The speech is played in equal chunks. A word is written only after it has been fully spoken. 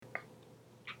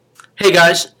Hey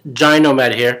guys, Giant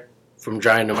Nomad here from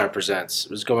Giant Nomad Presents.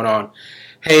 What's going on?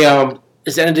 Hey,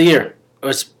 it's the end of the year.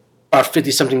 It's about 50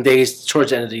 something days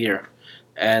towards the end of the year.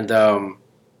 And I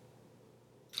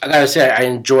gotta say, I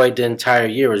enjoyed the entire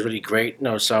year. It was really great.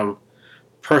 Some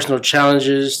personal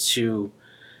challenges to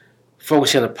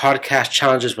focusing on the podcast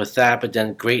challenges with that, but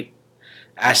then great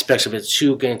aspects of it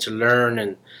too, getting to learn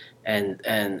and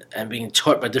being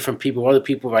taught by different people, other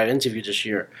people I've interviewed this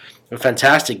year. They're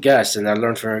fantastic guests, and I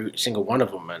learned from every single one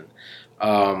of them. And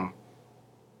um,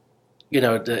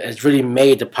 it's really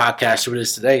made the podcast who it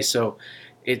is today. So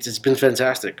it's been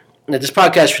fantastic. Now, this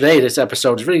podcast today, this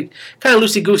episode is really kind of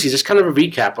loosey goosey. Just kind of a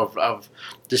recap of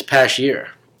this past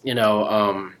year. You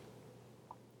know,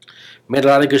 made a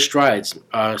lot of good strides,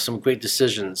 some great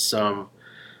decisions, some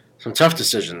tough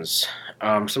decisions,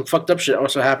 some fucked up shit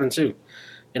also happened too.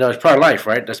 It's part of life,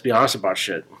 right? Let's be honest about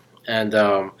shit. And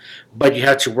but you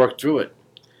had to work through it.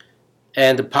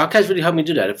 And the podcast really helped me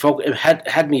do that. It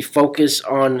had me focus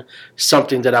on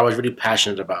something that I was really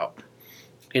passionate about.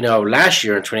 Last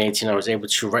year in 2018, I was able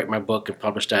to write my book and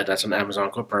publish that. That's on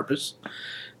Amazon Core Purpose.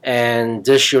 And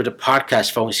this year, the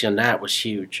podcast focusing on that was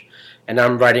huge. And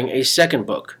I'm writing a second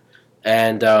book.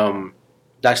 And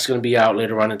that's going to be out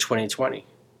later on in 2020.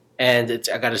 And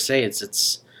I got to say,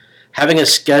 it's having a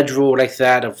schedule like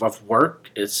that of work,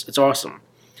 it's awesome.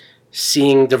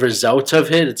 Seeing the result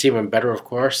of it, it's even better, of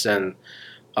course. And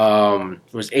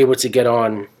was able to get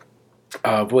on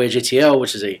Voyage ATL,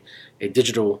 which is a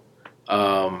digital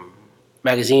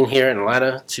magazine here in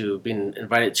Atlanta, to being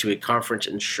invited to a conference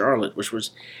in Charlotte, which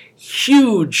was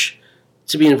huge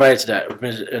to be invited to that,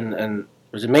 and it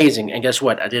was amazing. And guess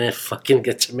what? I didn't fucking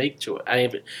get to make to it. I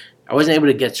wasn't able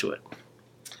to get to it,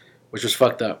 which was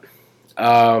fucked up.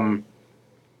 It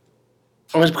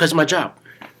was because of my job.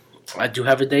 I do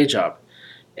have a day job.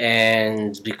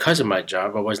 And because of my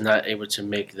job, I was not able to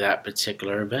make that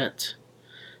particular event.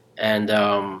 And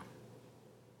it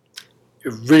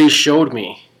really showed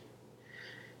me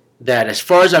that as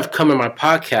far as I've come in my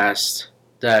podcast,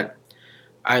 that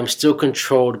I'm still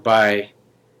controlled by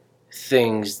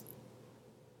things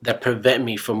that prevent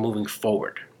me from moving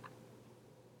forward.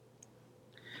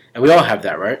 And we all have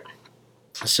that, right?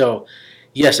 So,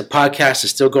 yes, the podcast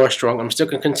is still going strong. I'm still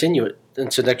going to continue it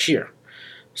into next year.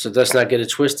 So let's not get it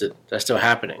twisted. That's still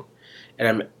happening. And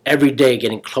I'm every day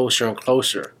getting closer and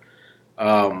closer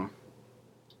to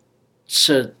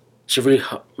really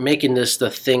making this the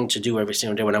thing to do every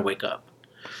single day when I wake up.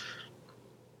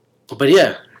 But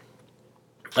yeah,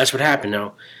 that's what happened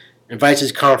now. Invited to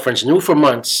this conference, knew for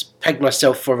months, pegged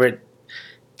myself for it,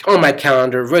 on my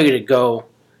calendar, ready to go.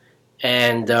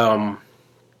 And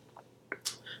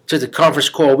took the conference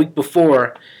call a week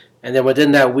before, and then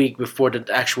within that week before the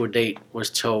actual date was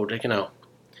told, kind of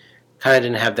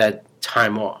didn't have that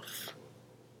time off.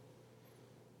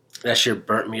 That shit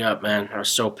burnt me up, man. I was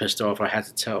so pissed off. I had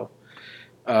to tell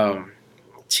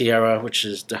Tiara, which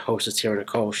is the host of Tiara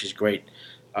Nicole. She's great.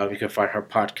 You can find her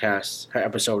podcast, her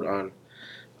episode on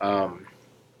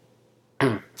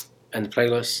and the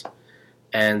playlist.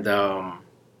 And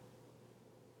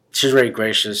she's very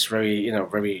gracious,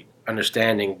 very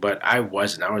understanding, but I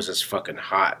wasn't. I was just fucking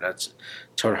hot. That's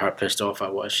told her how pissed off I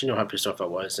was. She knew how pissed off I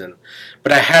was,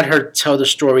 but I had her tell the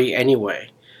story anyway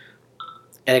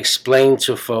and explain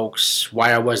to folks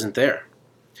why I wasn't there,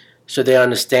 so they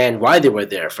understand why they were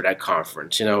there for that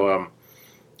conference.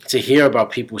 To hear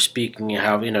about people speaking and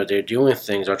how they're doing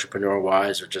things entrepreneur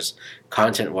wise or just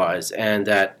content wise, and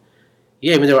that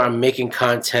even though I'm making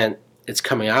content, it's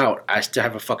coming out, I still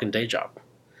have a fucking day job.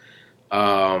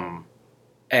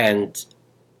 And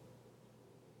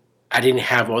I didn't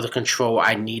have all the control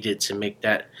I needed to make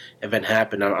that event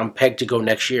happen. I'm pegged to go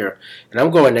next year, and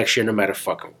I'm going next year no matter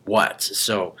fucking what.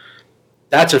 So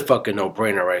that's a fucking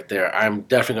no-brainer right there. I'm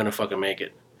definitely going to fucking make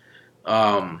it.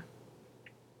 But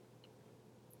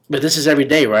this is every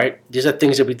day, right? These are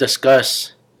things that we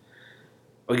discuss,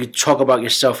 or you talk about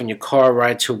yourself in your car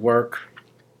ride to work,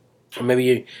 or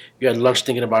maybe you had lunch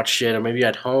thinking about shit, or maybe you're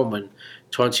at home and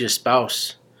talking to your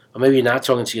spouse. Or maybe you're not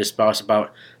talking to your spouse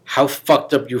about how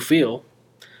fucked up you feel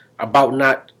about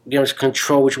not being able to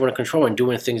control what you want to control and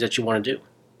doing things that you want to do.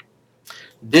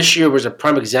 This year was a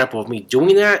prime example of me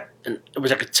doing that, and it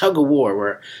was like a tug of war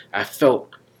where I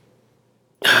felt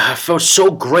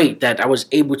so great that I was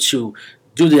able to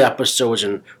do the episodes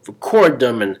and record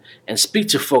them and speak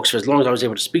to folks for as long as I was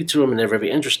able to speak to them, and they're very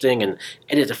interesting, and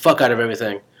edit the fuck out of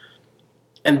everything.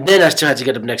 And then I still had to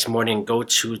get up next morning and go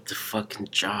to the fucking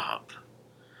job.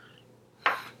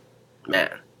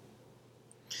 Man.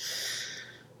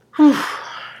 Whew.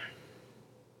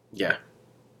 Yeah.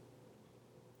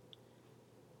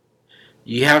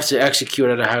 You have to execute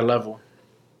at a high level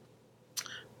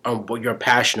on what you're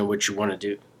passionate, what you want to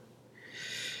do.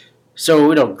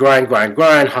 So, grind, grind,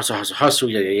 grind, hustle, hustle, hustle,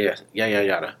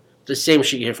 yada. The same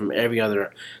shit you hear from every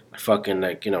other fucking,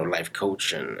 life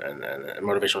coach and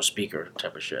motivational speaker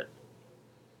type of shit.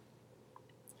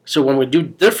 So when we do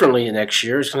differently next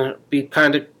year, it's going to be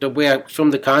kind of the way I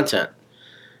film the content.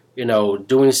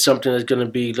 Doing something that's going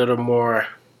to be a little more,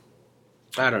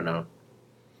 I don't know,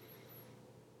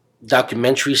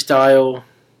 documentary style,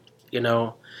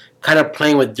 kind of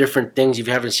playing with different things. If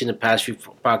you haven't seen the past few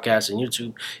podcasts on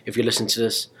YouTube, if you listen to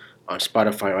this on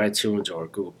Spotify or iTunes or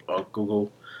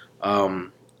Google,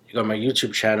 you go to my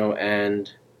YouTube channel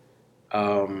and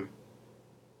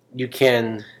you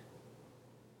can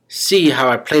see how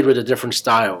I played with the different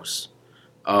styles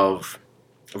of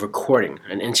recording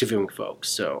and interviewing folks.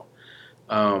 So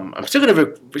I'm still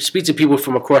going to speak to people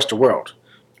from across the world,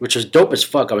 which was dope as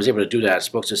fuck. I was able to do that. I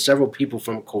spoke to several people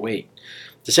from Kuwait.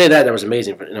 To say that was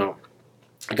amazing. But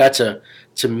I got to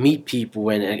meet people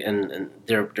and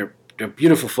they're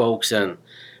beautiful folks, and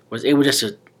was able just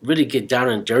to really get down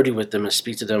and dirty with them and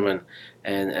speak to them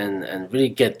and really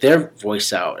get their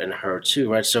voice out and heard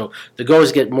too, right? So the goal is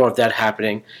to get more of that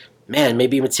happening. Man,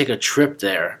 maybe even take a trip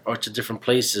there or to different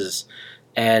places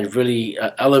and really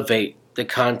elevate the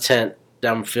content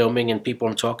that I'm filming and people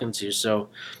I'm talking to. So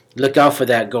look out for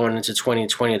that going into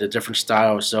 2020, the different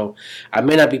styles. So I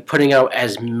may not be putting out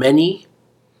as many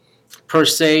per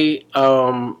se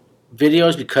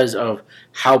videos because of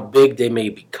how big they may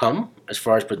become as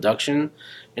far as production.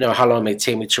 How long it may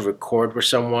take me to record with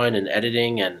someone and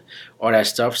editing and all that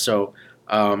stuff. So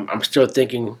I'm still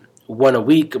thinking one a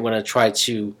week. I'm going to try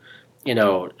to, get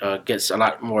a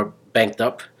lot more banked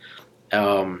up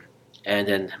and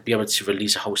then be able to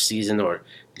release a whole season or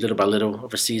little by little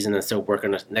of a season and still work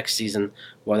on the next season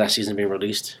while that season being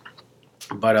released.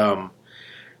 But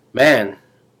man,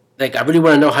 like I really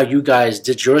want to know how you guys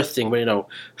did your thing. But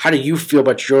how do you feel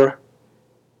about your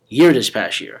year this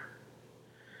past year?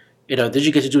 Did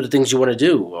you get to do the things you want to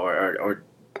do, or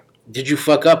did you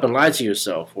fuck up and lie to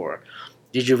yourself, or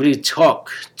did you really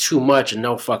talk too much and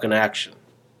no fucking action?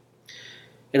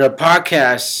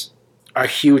 Podcasts are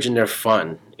huge and they're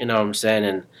fun. You know what I'm saying?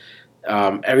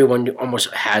 And everyone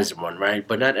almost has one, right?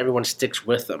 But not everyone sticks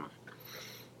with them.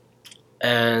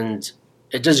 And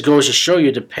it just goes to show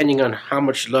you, depending on how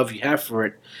much love you have for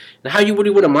it and how you really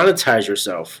want to monetize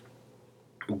yourself.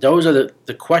 Those are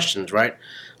the questions, right?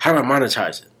 How do I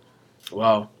monetize it?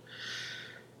 Well,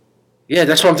 yeah,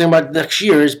 that's what I'm thinking about next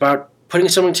year, is about putting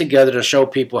something together to show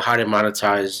people how to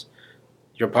monetize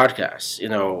your podcast.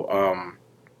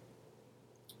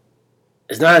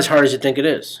 It's not as hard as you think it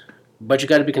is, but you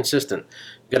got to be consistent.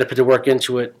 You got to put the work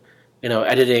into it,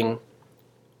 editing,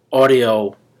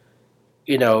 audio,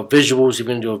 visuals. You're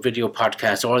going to do a video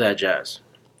podcast, all that jazz.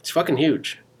 It's fucking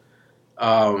huge.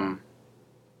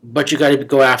 But you got to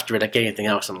go after it like anything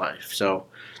else in life. So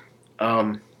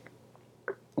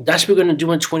that's what we're going to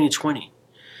do in 2020.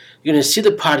 You're going to see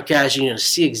the podcast. You're going to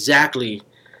see exactly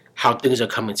how things are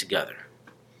coming together.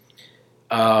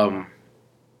 I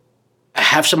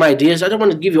have some ideas. I don't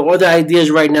want to give you all the ideas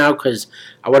right now because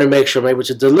I want to make sure I'm able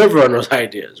to deliver on those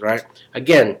ideas, right?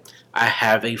 Again, I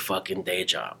have a fucking day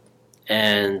job.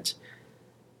 And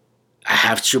I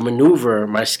have to maneuver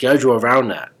my schedule around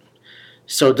that.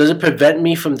 So does it prevent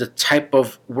me from the type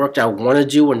of work that I want to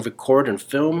do and record and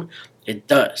film? It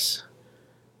does.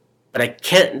 But I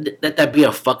can't let that be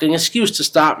a fucking excuse to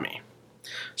stop me.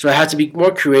 So I have to be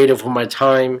more creative with my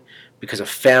time because of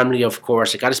family, of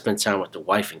course. I got to spend time with the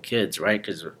wife and kids, right?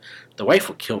 Because the wife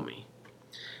will kill me.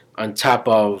 On top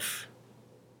of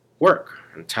work.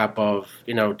 On top of,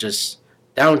 just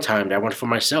downtime that I want for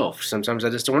myself. Sometimes I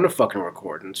just don't want to fucking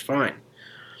record, and it's fine.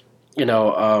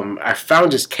 I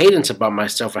found this cadence about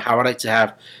myself and how I like to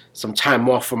have some time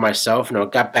off for myself. I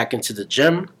got back into the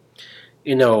gym,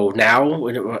 now,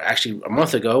 actually a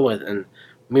month ago, and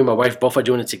me and my wife both are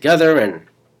doing it together, and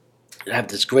I have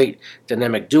this great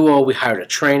dynamic duo. We hired a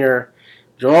trainer.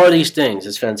 Do all these things.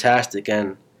 It's fantastic,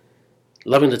 and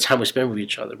loving the time we spend with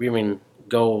each other. We even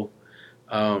go,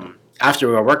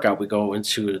 after our workout, we go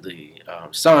into the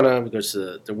sauna, we go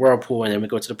to the whirlpool, and then we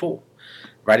go to the pool,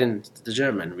 right in the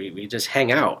gym, and we just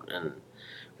hang out, and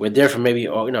we're there for maybe,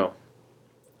 hour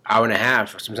and a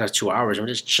half, or sometimes 2 hours, and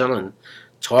we're just chilling,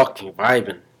 talking,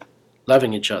 vibing,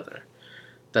 loving each other.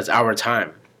 That's our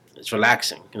time. It's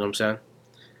relaxing, you know what I'm saying?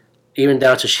 Even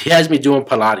down to, she has me doing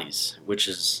Pilates, which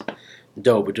is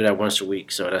dope. We do that once a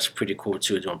week, so that's pretty cool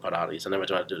too, doing Pilates. I never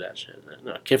thought I'd do that shit.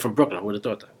 A kid from Brooklyn, who would have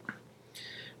thought that?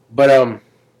 But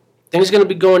things are going to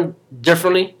be going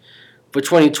differently for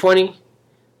 2020.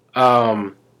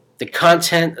 The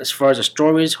content, as far as the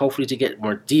stories, hopefully to get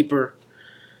more deeper,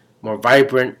 more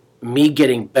vibrant. Me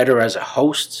getting better as a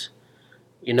host.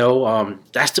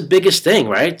 That's the biggest thing,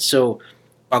 right? So,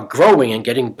 about growing and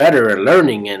getting better and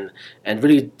learning and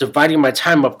really dividing my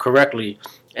time up correctly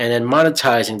and then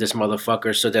monetizing this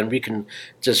motherfucker so then we can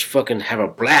just fucking have a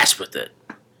blast with it.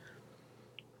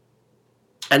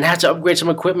 And I had to upgrade some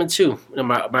equipment too.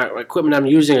 My equipment I'm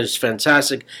using is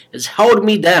fantastic. It's held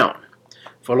me down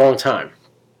for a long time.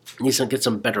 I need to get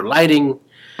some better lighting,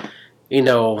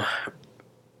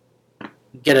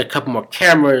 get a couple more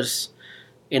cameras,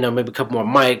 maybe a couple more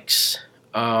mics.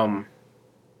 But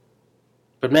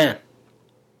man,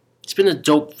 it's been a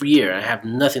dope year. I have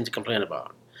nothing to complain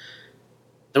about.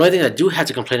 The only thing I do have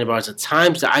to complain about is the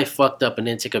times that I fucked up and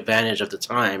didn't take advantage of the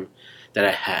time that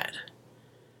I had.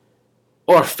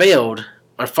 Or failed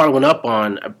on following up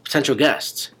on a potential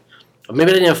guest. Or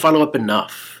maybe I didn't follow up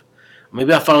enough. Or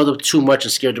maybe I followed up too much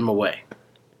and scared them away.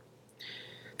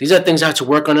 These are things I have to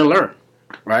work on and learn.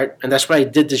 Right? And that's what I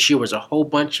did this year, was a whole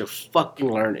bunch of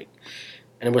fucking learning.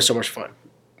 And it was so much fun.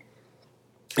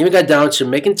 Even got down to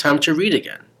making time to read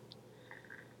again.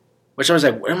 Which I was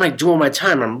like, what am I doing with my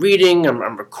time? I'm reading,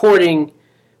 I'm recording.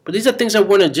 But these are things I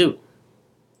want to do.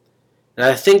 And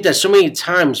I think that so many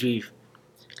times we've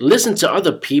listened to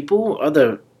other people,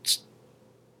 other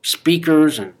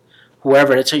speakers and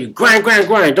whoever, and they tell you, grind,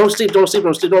 don't sleep,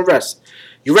 don't rest.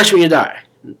 You rest when you die.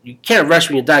 You can't rest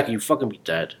when you die because you fucking be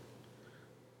dead.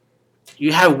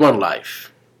 You have one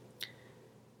life.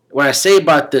 What I say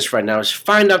about this right now is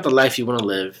find out the life you want to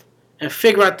live and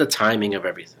figure out the timing of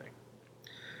everything.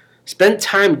 Spend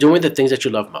time doing the things that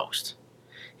you love most.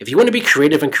 If you want to be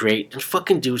creative and create, then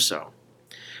fucking do so.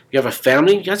 If you have a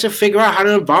family, you have to figure out how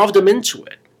to involve them into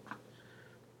it.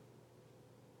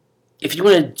 If you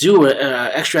want to do an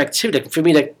extra activity, like for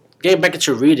me, like getting back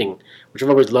into reading, which I've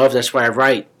always loved, that's why I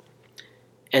write.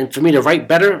 And for me to write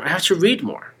better, I have to read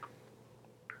more.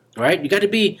 Right? You got to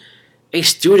be a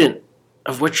student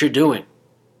of what you're doing.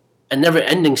 A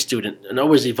never-ending student and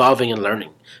always evolving and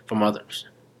learning from others.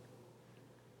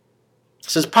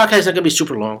 So this podcast is not going to be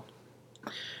super long.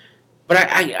 But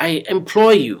I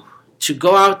implore you to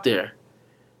go out there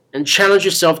and challenge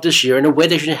yourself this year in a way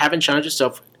that you haven't challenged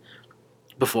yourself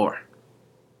before.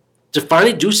 To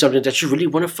finally do something that you really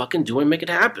want to fucking do and make it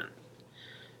happen.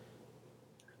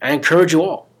 I encourage you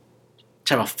all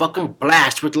to have a fucking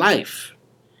blast with life.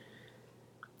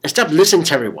 And stop listening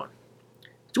to everyone.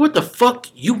 Do what the fuck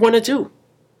you want to do.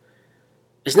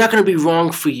 It's not going to be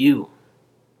wrong for you.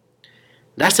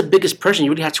 That's the biggest person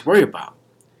you really have to worry about.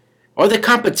 All the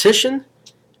competition,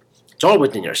 it's all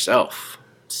within yourself.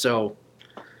 So,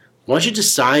 once you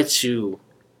decide to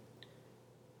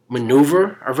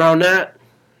maneuver around that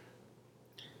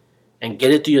and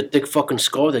get it through your thick fucking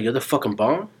skull that you're the fucking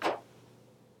bomb,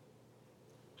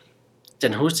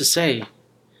 then who's to say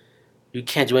you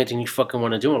can't do anything you fucking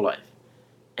want to do in life?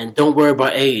 And don't worry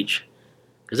about age.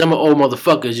 Because I'm an old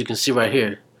motherfucker, as you can see right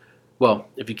here. Well,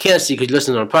 if you can't see because you're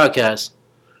listening on a podcast,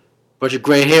 bunch of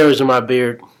gray hairs in my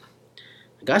beard.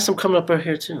 I got some coming up right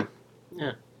here too.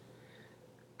 Yeah.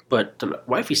 But the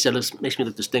wifey said it makes me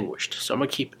look distinguished, so I'm going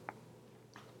to keep it.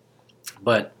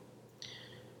 But,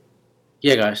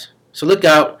 yeah, guys. So look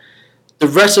out. The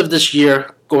rest of this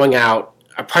year going out,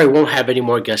 I probably won't have any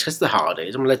more guests because it's the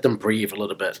holidays. I'm going to let them breathe a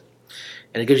little bit.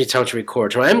 And it gives you time to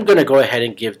record. So I'm going to go ahead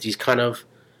and give these kind of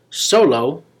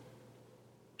solo,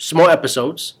 small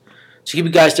episodes to keep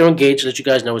you guys still engaged, let you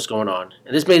guys know what's going on.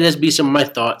 And this may just be some of my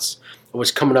thoughts of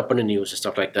what's coming up on the news and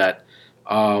stuff like that.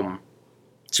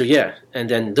 So yeah, and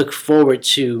then look forward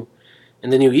to, in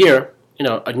the new year,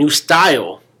 a new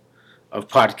style of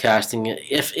podcasting,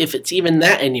 if it's even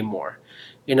that anymore.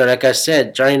 Like I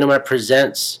said, Johnny Nomad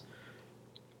Presents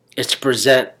is to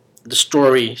present the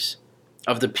stories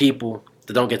of the people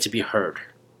that don't get to be heard.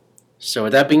 So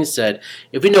with that being said,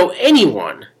 if you know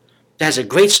anyone that has a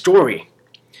great story,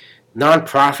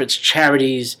 nonprofits,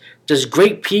 charities, just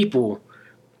great people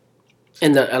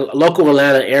in the local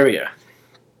Atlanta area,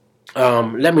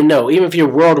 let me know. Even if you're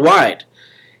worldwide,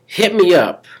 hit me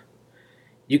up.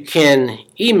 You can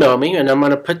email me, and I'm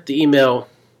going to put the email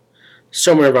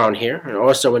somewhere around here. And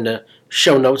also in the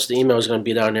show notes, the email is going to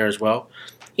be down there as well.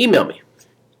 Email me.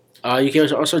 You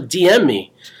can also DM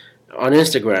me on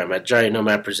Instagram at Johnny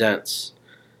Nomad Presents.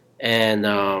 And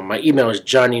my email is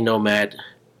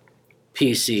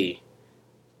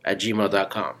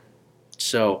johnnynomadpc@gmail.com.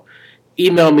 So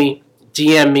email me,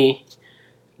 DM me,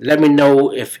 let me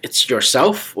know if it's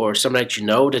yourself or somebody that you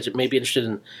know that may be interested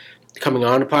in coming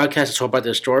on the podcast to talk about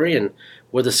their story, and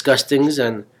we'll discuss things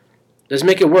and Let's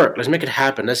make it work. Let's make it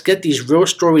happen. Let's get these real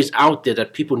stories out there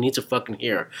that people need to fucking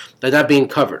hear. They're not being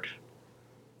covered.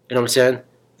 You know what I'm saying?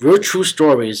 Real true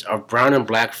stories of brown and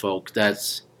black folk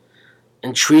that's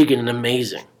intriguing and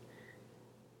amazing.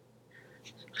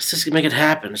 Let's just make it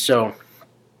happen. So,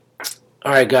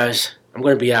 alright, guys. I'm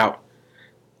going to be out.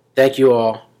 Thank you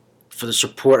all for the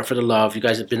support and for the love. You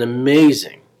guys have been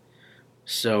amazing.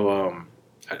 So,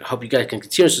 I hope you guys can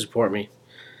continue to support me.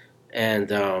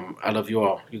 And I love you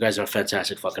all. You guys are a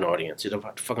fantastic fucking audience. You're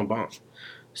the fucking bomb.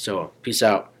 So, peace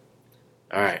out.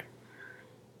 All right.